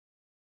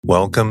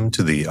Welcome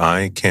to the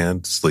I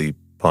Can't Sleep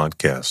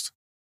podcast,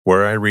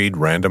 where I read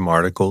random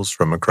articles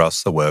from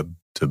across the web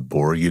to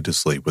bore you to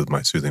sleep with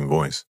my soothing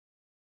voice.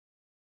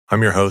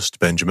 I'm your host,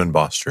 Benjamin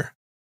Boster.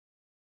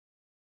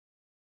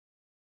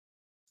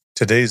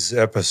 Today's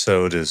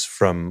episode is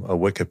from a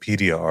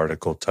Wikipedia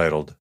article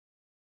titled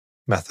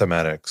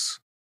Mathematics.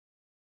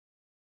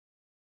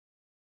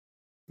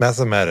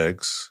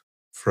 Mathematics,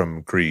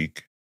 from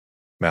Greek,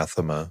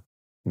 mathema,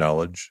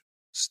 knowledge,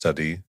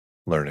 study,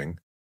 learning,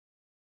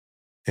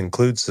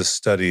 includes the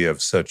study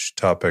of such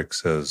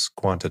topics as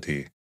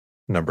quantity,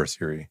 number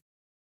theory,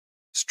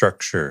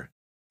 structure,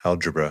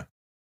 algebra,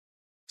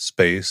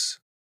 space,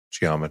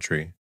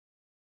 geometry,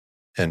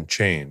 and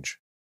change,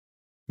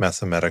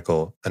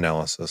 mathematical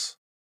analysis.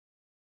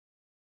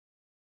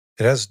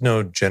 It has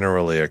no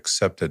generally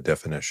accepted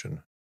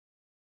definition.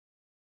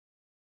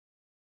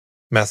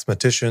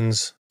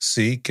 Mathematicians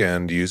seek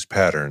and use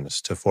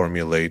patterns to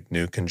formulate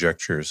new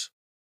conjectures.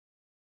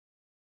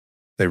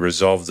 They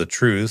resolve the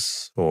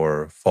truth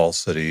or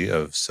falsity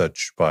of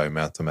such by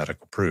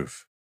mathematical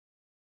proof.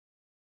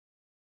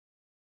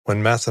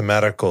 When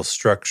mathematical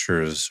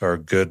structures are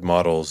good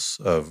models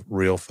of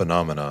real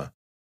phenomena,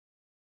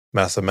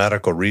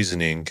 mathematical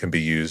reasoning can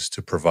be used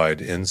to provide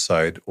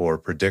insight or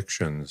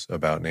predictions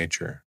about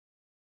nature.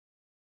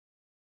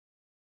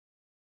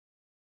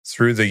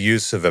 Through the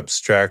use of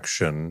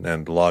abstraction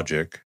and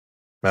logic,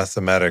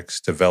 mathematics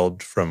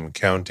developed from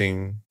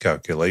counting,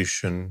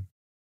 calculation,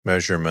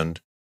 measurement,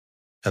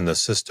 and the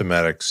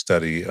systematic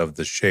study of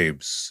the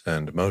shapes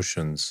and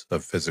motions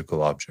of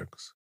physical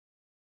objects.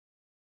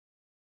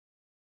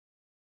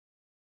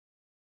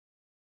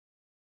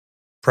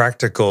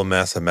 Practical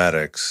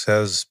mathematics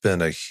has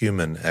been a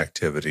human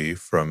activity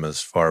from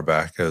as far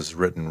back as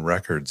written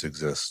records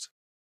exist.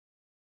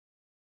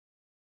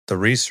 The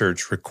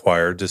research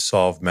required to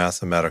solve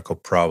mathematical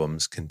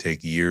problems can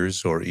take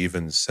years or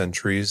even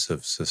centuries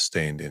of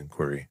sustained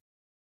inquiry.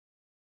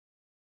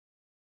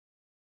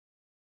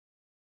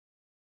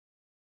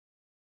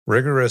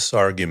 Rigorous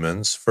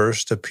arguments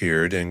first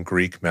appeared in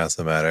Greek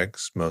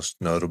mathematics, most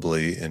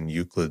notably in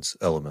Euclid's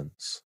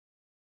Elements.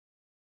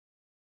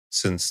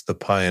 Since the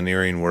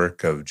pioneering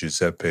work of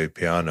Giuseppe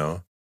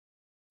Peano,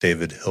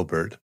 David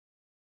Hilbert,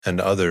 and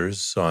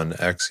others on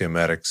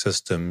axiomatic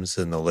systems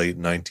in the late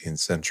 19th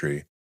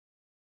century,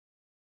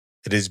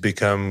 it has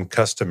become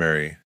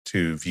customary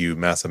to view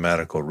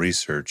mathematical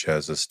research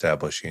as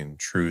establishing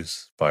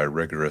truth by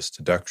rigorous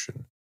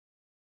deduction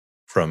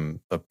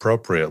from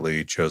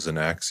appropriately chosen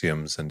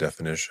axioms and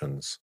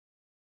definitions.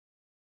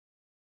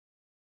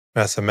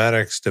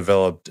 Mathematics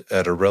developed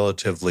at a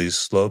relatively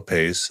slow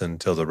pace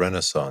until the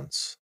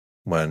Renaissance,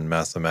 when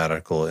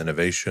mathematical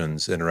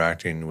innovations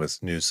interacting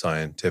with new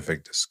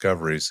scientific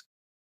discoveries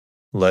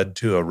led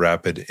to a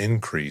rapid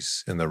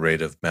increase in the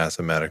rate of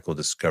mathematical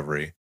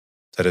discovery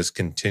that has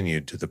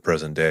continued to the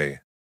present day.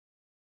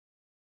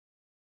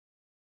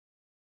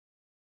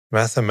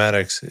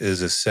 Mathematics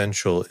is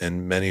essential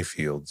in many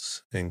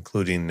fields,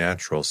 including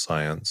natural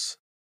science,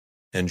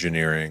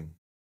 engineering,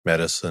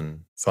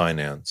 medicine,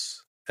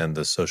 finance, and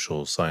the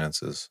social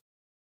sciences.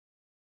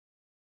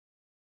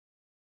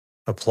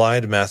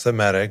 Applied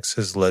mathematics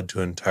has led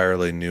to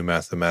entirely new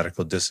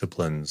mathematical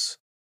disciplines,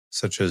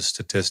 such as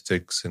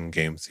statistics and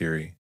game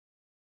theory.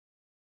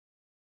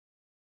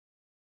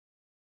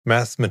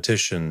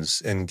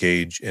 Mathematicians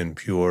engage in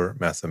pure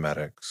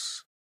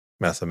mathematics,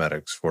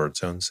 mathematics for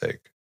its own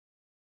sake,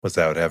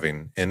 without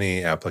having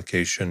any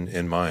application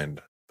in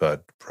mind,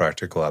 but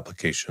practical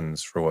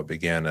applications for what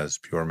began as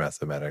pure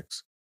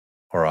mathematics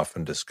are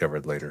often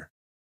discovered later.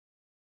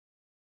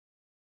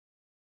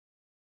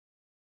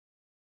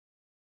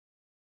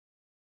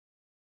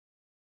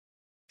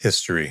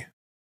 History.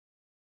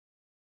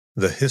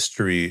 The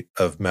history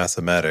of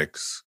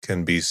mathematics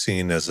can be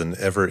seen as an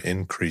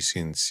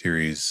ever-increasing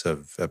series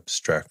of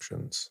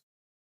abstractions.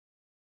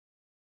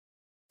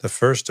 The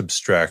first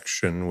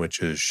abstraction,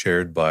 which is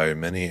shared by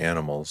many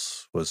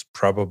animals, was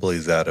probably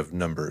that of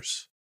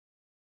numbers.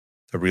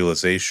 The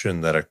realization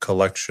that a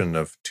collection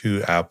of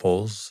 2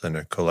 apples and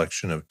a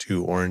collection of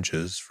 2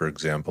 oranges, for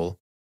example,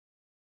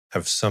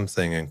 have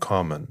something in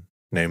common,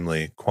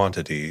 namely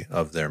quantity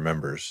of their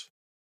members.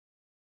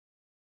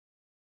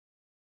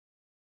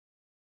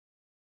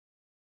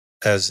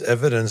 As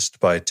evidenced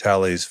by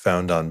tallies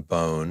found on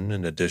bone,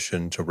 in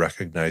addition to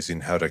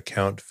recognizing how to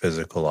count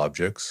physical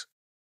objects,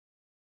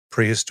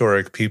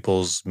 prehistoric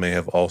peoples may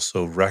have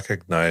also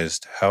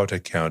recognized how to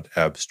count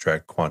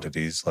abstract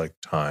quantities like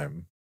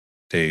time,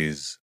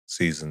 days,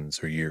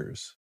 seasons, or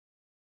years.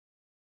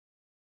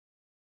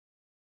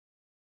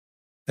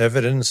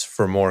 Evidence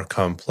for more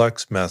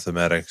complex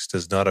mathematics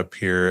does not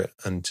appear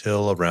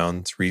until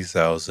around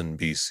 3000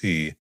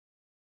 BC,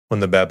 when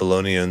the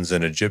Babylonians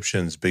and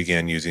Egyptians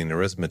began using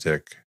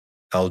arithmetic,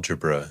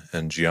 algebra,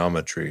 and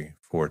geometry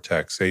for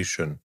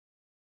taxation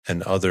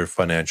and other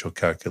financial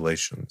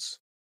calculations,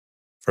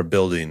 for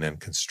building and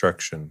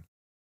construction,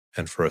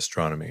 and for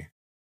astronomy.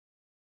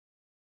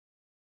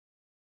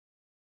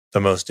 The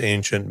most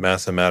ancient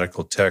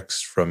mathematical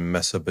texts from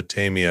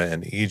Mesopotamia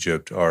and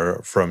Egypt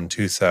are from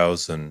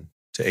 2000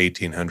 to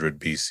 1800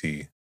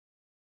 BC.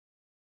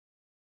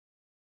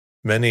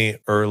 Many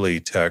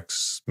early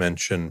texts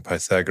mention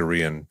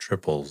Pythagorean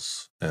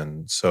triples,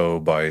 and so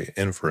by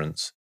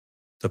inference,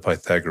 the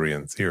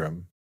Pythagorean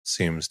theorem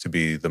seems to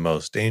be the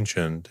most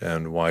ancient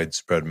and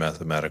widespread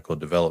mathematical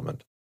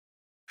development,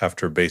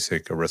 after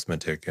basic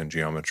arithmetic and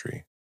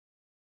geometry.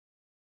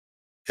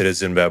 It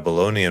is in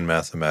Babylonian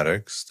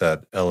mathematics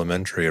that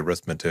elementary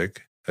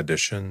arithmetic,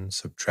 addition,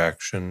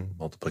 subtraction,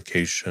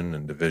 multiplication,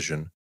 and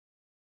division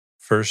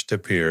first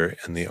appear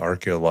in the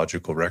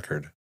archaeological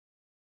record.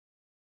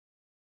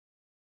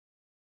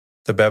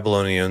 The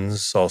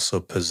Babylonians also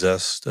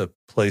possessed a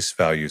place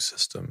value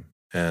system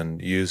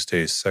and used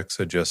a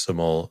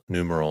sexagesimal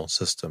numeral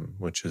system,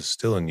 which is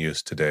still in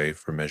use today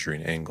for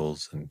measuring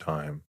angles and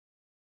time.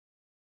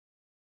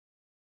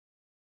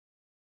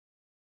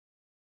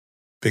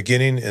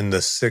 Beginning in the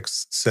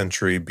 6th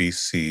century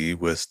BC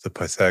with the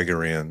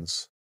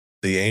Pythagoreans,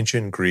 the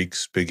ancient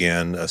Greeks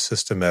began a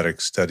systematic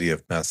study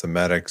of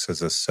mathematics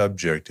as a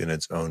subject in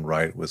its own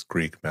right with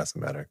Greek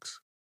mathematics.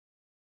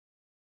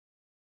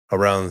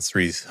 Around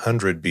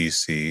 300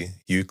 BC,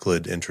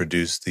 Euclid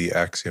introduced the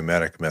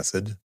axiomatic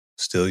method,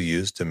 still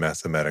used in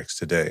mathematics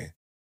today,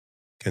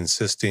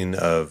 consisting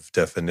of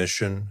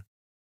definition,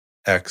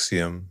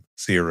 axiom,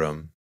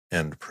 theorem,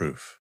 and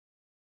proof.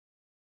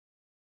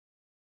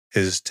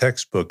 His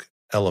textbook,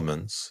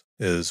 Elements,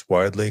 is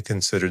widely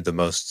considered the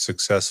most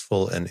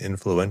successful and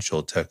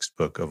influential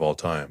textbook of all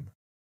time.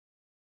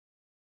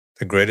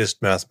 The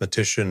greatest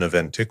mathematician of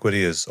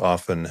antiquity is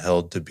often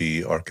held to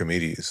be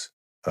Archimedes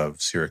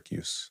of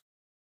Syracuse.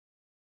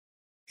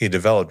 He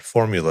developed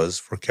formulas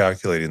for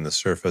calculating the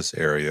surface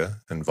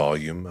area and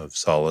volume of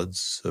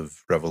solids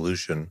of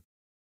revolution,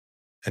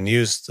 and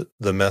used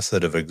the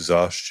method of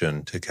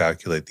exhaustion to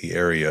calculate the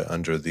area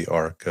under the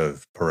arc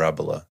of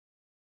parabola,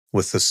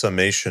 with the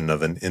summation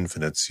of an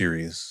infinite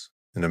series,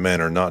 in a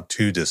manner not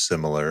too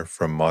dissimilar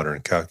from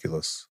modern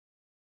calculus.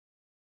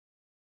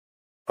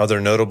 Other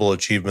notable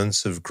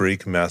achievements of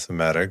Greek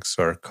mathematics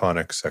are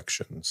conic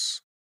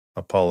sections,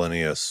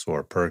 Apollonius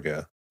or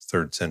Perga,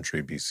 3rd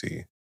century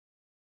BC,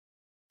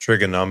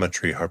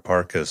 trigonometry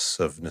Hipparchus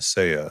of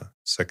Nicaea,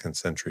 2nd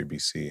century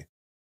BC,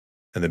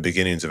 and the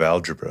beginnings of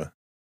algebra,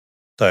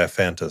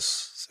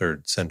 Diophantus,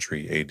 3rd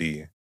century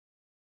AD.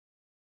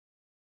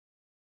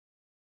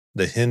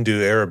 The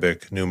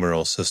Hindu-Arabic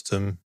numeral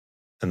system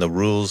and the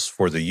rules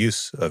for the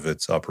use of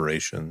its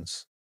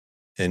operations,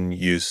 in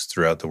use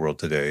throughout the world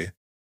today,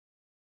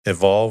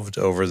 evolved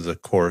over the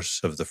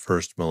course of the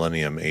first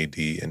millennium AD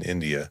in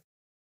India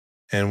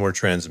and were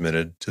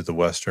transmitted to the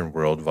Western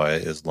world via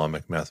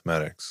Islamic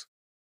mathematics.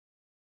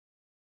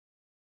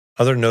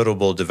 Other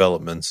notable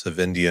developments of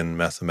Indian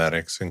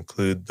mathematics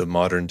include the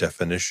modern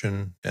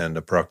definition and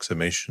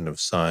approximation of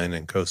sine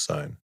and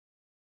cosine,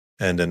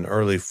 and an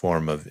early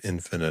form of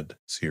infinite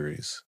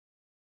series.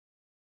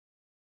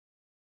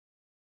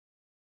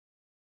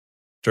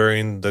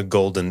 During the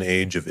Golden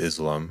Age of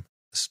Islam,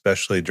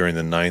 especially during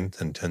the 9th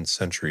and 10th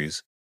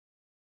centuries,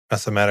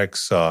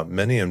 mathematics saw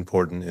many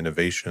important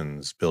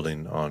innovations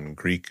building on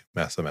Greek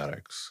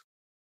mathematics.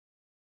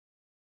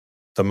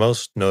 The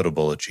most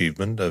notable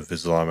achievement of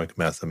Islamic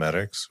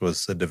mathematics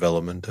was the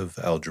development of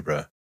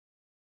algebra.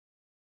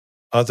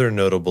 Other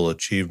notable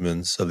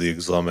achievements of the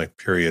Islamic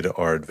period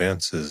are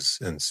advances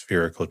in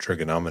spherical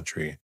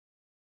trigonometry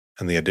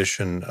and the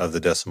addition of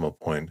the decimal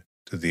point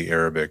to the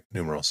Arabic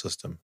numeral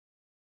system.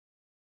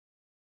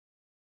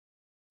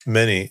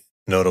 Many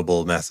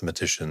notable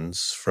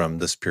mathematicians from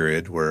this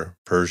period were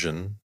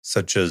Persian,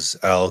 such as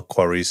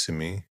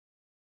Al-Khwarizmi,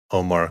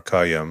 Omar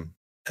Khayyam,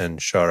 and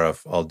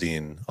Sharaf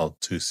al-Din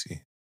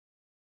al-Tusi.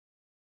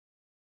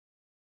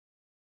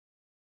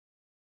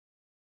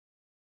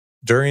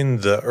 During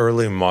the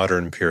early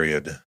modern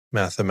period,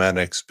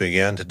 mathematics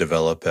began to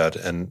develop at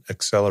an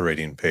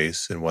accelerating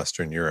pace in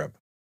Western Europe.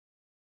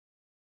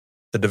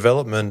 The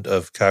development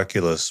of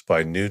calculus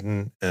by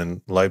Newton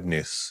and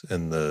Leibniz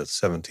in the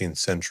 17th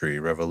century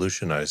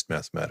revolutionized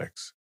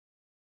mathematics.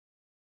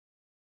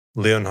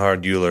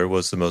 Leonhard Euler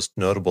was the most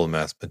notable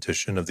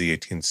mathematician of the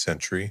 18th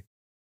century,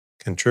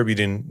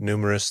 contributing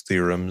numerous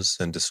theorems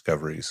and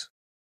discoveries.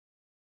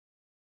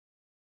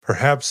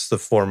 Perhaps the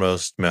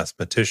foremost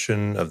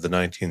mathematician of the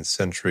 19th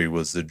century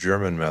was the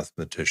German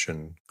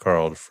mathematician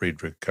Carl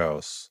Friedrich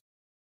Gauss,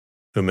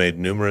 who made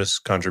numerous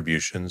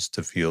contributions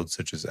to fields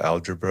such as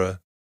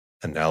algebra,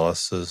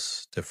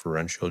 analysis,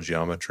 differential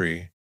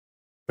geometry,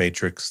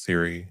 matrix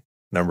theory,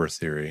 number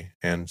theory,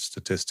 and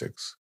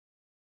statistics.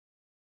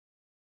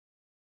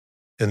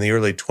 In the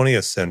early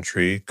 20th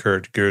century,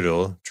 Kurt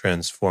Gödel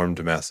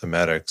transformed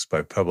mathematics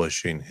by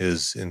publishing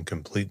his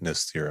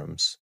incompleteness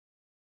theorems,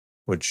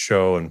 which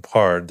show in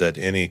part that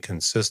any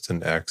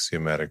consistent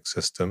axiomatic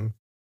system,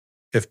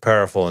 if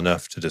powerful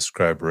enough to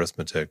describe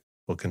arithmetic,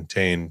 will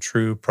contain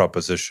true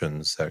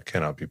propositions that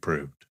cannot be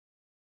proved.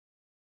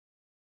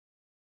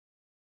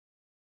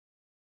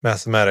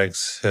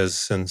 Mathematics has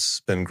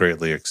since been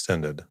greatly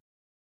extended.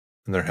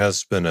 and there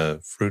has been a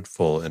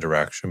fruitful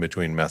interaction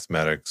between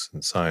mathematics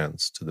and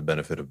science to the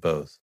benefit of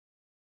both.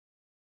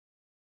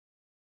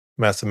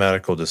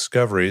 Mathematical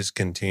discoveries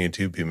continue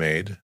to be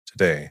made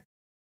today.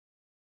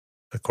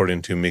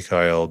 According to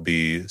Mikhail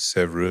B.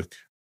 Sevruk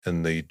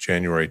in the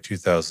January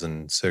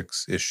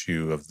 2006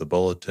 issue of the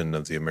Bulletin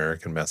of the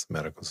American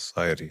Mathematical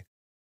Society,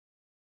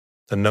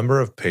 the number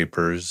of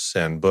papers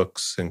and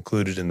books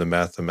included in the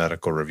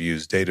Mathematical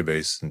Reviews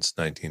database since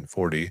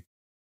 1940,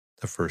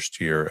 the first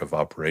year of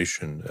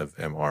operation of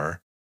MR,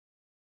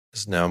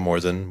 is now more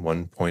than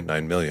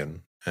 1.9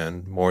 million,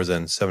 and more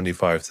than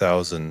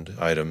 75,000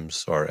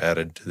 items are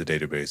added to the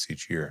database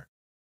each year.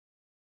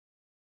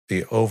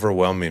 The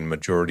overwhelming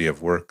majority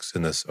of works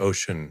in this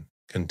ocean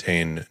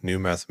contain new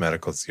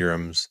mathematical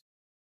theorems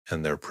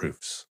and their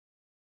proofs.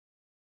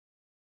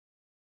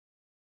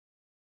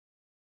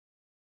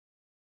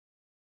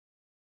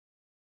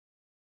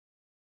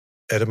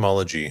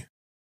 Etymology.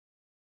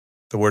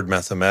 The word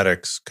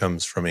mathematics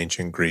comes from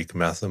ancient Greek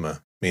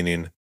mathema,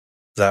 meaning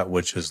that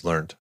which is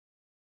learnt,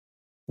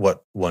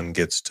 what one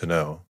gets to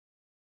know,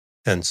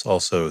 hence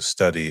also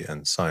study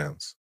and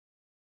science.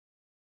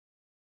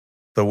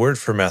 The word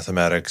for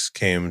mathematics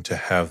came to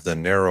have the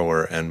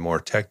narrower and more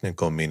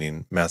technical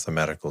meaning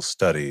mathematical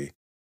study,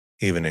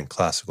 even in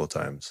classical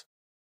times.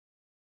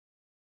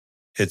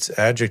 Its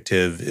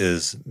adjective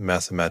is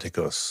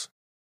mathematikos,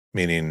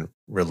 meaning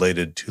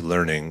related to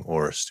learning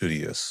or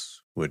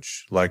studious,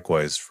 which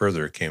likewise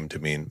further came to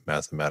mean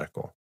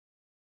mathematical.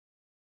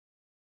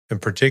 In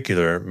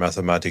particular,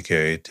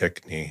 mathematikae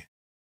techni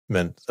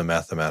meant the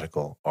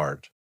mathematical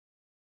art.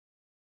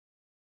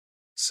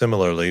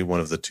 Similarly, one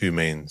of the two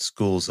main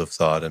schools of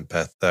thought in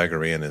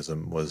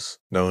Pythagoreanism was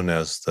known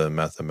as the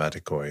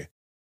mathematikoi,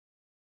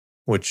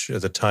 which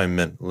at the time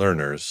meant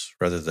learners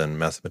rather than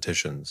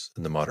mathematicians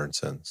in the modern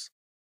sense.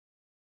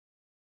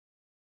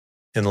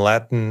 In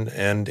Latin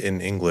and in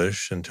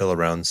English until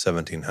around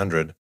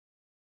 1700,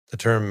 the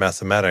term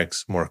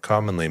mathematics more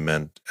commonly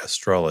meant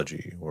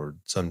astrology or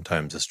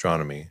sometimes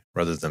astronomy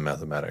rather than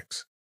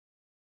mathematics.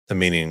 The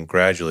meaning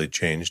gradually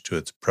changed to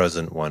its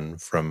present one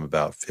from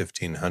about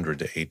 1500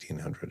 to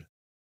 1800.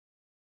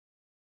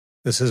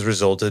 This has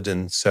resulted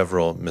in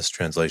several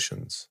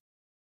mistranslations.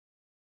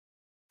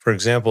 For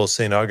example,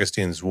 St.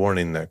 Augustine's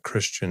warning that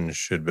Christians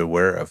should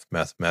beware of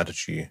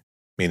mathematici,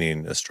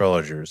 meaning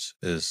astrologers,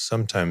 is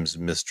sometimes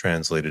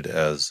mistranslated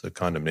as a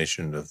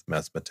condemnation of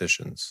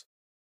mathematicians.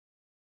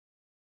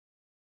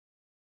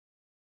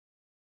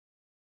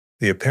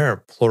 The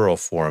apparent plural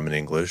form in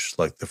English,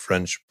 like the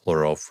French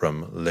plural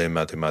from les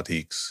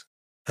mathématiques,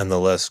 and the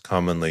less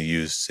commonly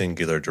used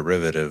singular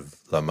derivative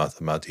la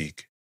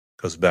mathématique,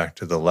 goes back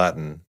to the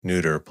Latin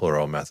neuter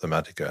plural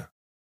mathematica,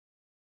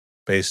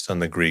 based on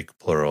the Greek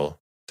plural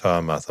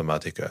ta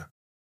mathematica,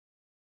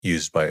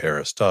 used by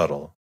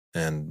Aristotle,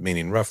 and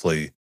meaning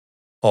roughly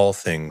all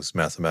things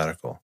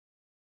mathematical,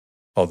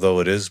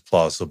 although it is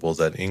plausible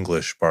that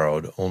English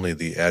borrowed only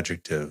the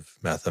adjective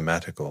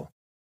mathematical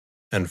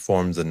and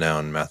formed the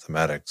noun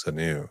mathematics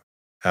anew,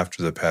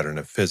 after the pattern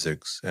of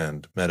physics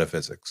and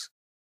metaphysics,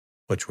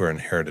 which were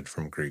inherited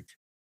from Greek.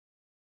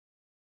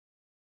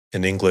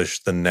 In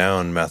English, the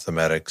noun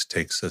mathematics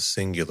takes a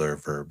singular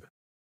verb.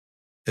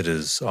 It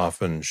is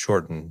often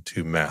shortened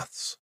to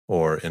maths,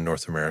 or in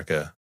North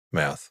America,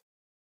 math.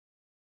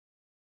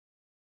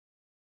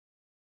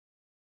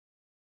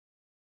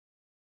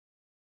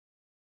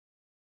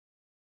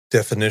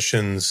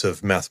 Definitions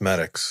of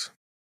mathematics.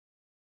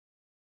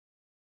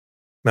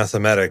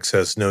 Mathematics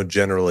has no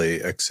generally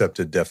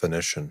accepted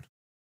definition.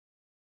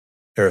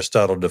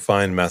 Aristotle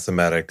defined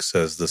mathematics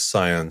as the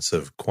science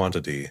of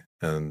quantity,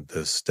 and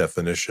this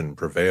definition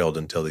prevailed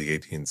until the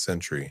 18th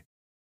century.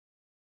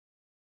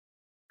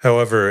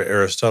 However,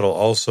 Aristotle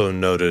also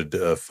noted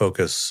a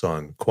focus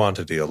on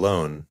quantity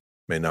alone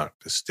may not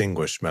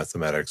distinguish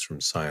mathematics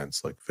from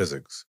science like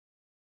physics.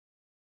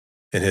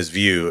 In his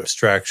view,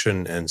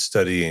 abstraction and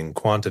studying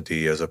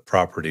quantity as a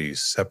property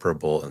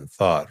separable in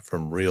thought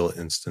from real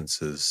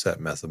instances set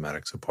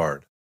mathematics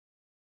apart.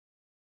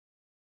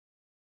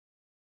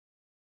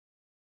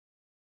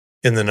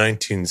 In the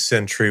 19th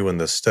century, when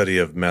the study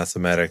of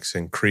mathematics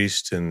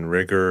increased in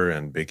rigor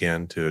and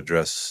began to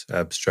address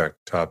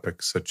abstract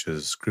topics such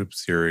as group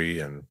theory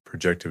and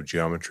projective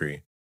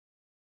geometry,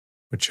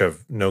 which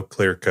have no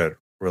clear-cut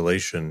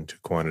relation to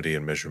quantity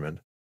and measurement,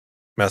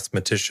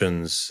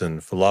 mathematicians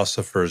and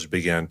philosophers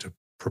began to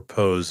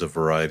propose a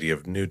variety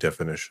of new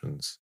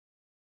definitions.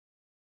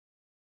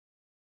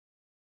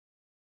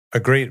 A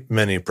great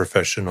many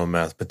professional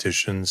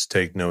mathematicians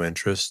take no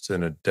interest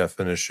in a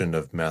definition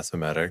of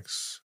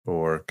mathematics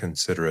or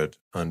consider it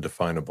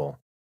undefinable.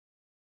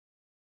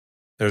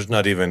 There's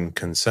not even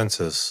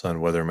consensus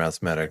on whether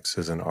mathematics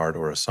is an art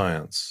or a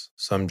science.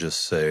 Some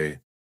just say,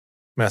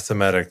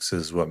 mathematics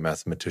is what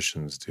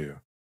mathematicians do.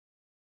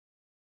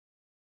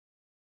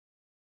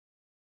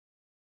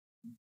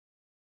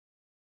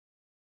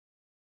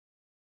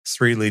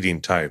 Three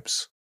leading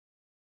types.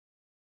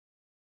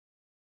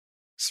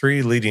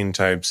 Three leading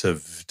types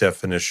of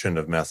definition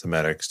of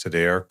mathematics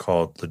today are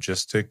called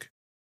logistic,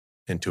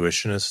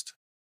 intuitionist,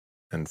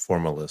 and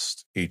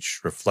formalist,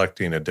 each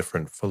reflecting a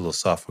different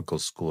philosophical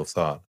school of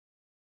thought.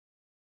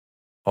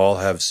 All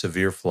have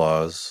severe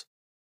flaws,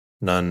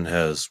 none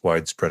has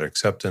widespread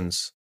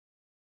acceptance,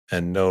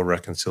 and no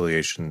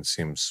reconciliation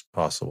seems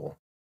possible.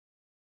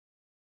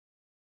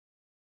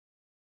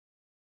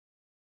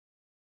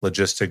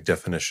 Logistic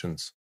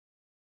definitions.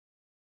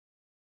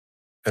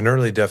 An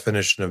early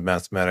definition of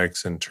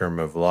mathematics in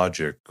terms of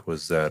logic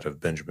was that of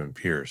Benjamin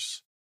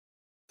Peirce,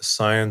 a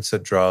science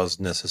that draws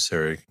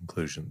necessary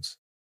conclusions.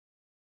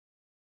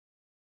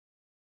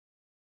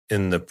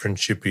 In the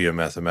Principia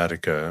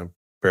Mathematica,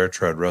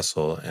 Bertrand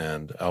Russell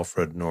and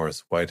Alfred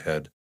North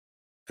Whitehead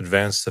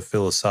advanced the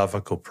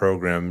philosophical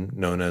program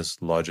known as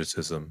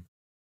logicism,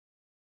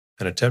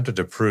 and attempted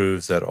to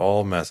prove that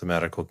all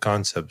mathematical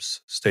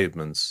concepts,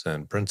 statements,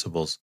 and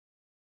principles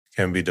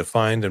can be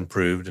defined and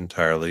proved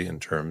entirely in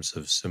terms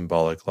of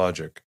symbolic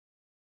logic.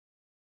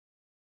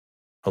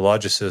 A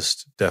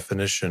logicist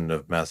definition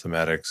of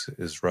mathematics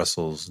is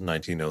Russell's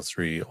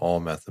 1903 all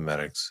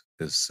mathematics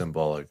is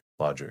symbolic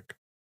logic.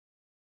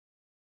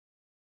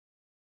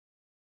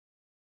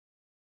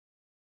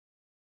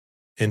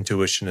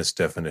 Intuitionist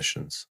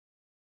definitions.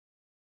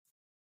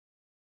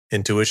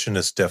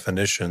 Intuitionist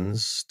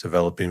definitions,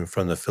 developing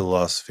from the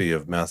philosophy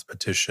of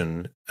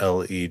mathematician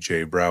L. E.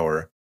 J.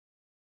 Brouwer,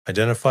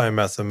 identify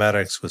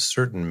mathematics with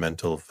certain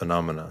mental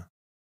phenomena.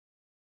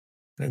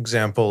 An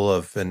example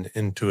of an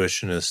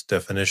intuitionist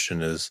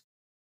definition is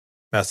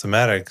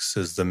mathematics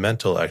is the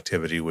mental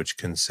activity which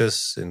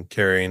consists in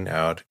carrying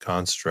out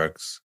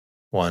constructs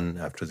one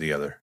after the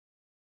other.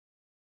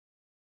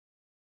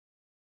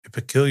 A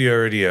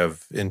peculiarity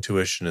of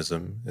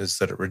intuitionism is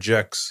that it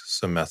rejects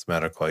some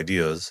mathematical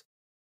ideas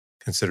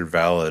considered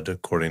valid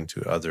according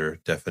to other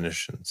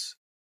definitions.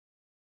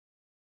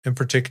 In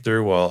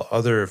particular, while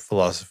other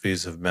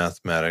philosophies of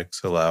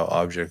mathematics allow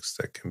objects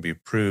that can be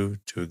proved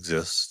to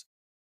exist,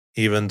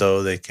 even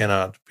though they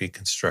cannot be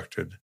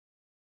constructed,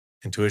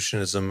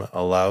 intuitionism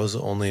allows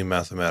only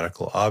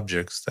mathematical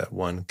objects that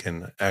one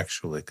can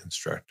actually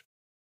construct.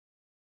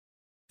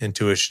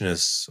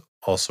 Intuitionists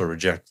also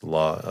reject the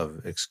law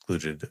of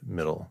excluded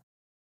middle.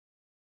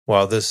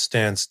 While this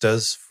stance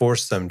does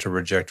force them to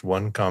reject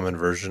one common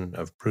version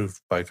of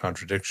proof by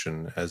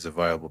contradiction as a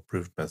viable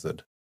proof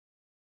method.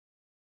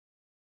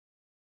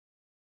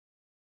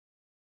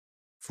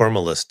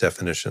 Formalist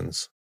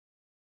definitions.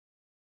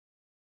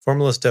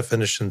 Formalist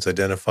definitions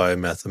identify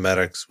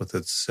mathematics with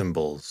its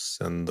symbols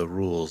and the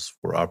rules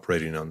for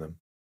operating on them.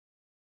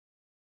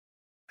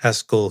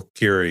 Haskell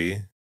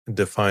Curry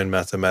defined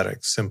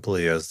mathematics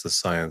simply as the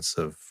science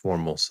of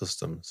formal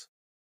systems.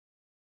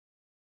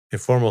 A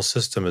formal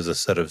system is a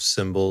set of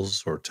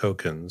symbols or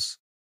tokens,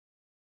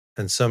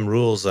 and some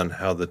rules on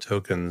how the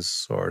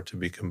tokens are to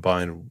be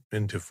combined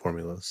into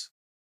formulas.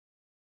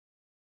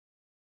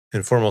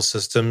 In formal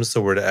systems,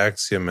 the word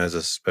axiom has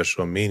a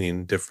special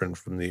meaning different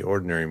from the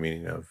ordinary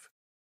meaning of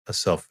a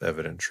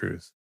self-evident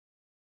truth,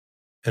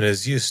 and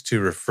is used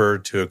to refer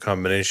to a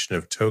combination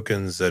of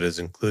tokens that is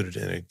included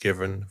in a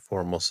given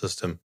formal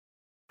system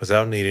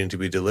without needing to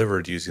be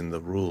delivered using the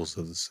rules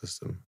of the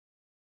system.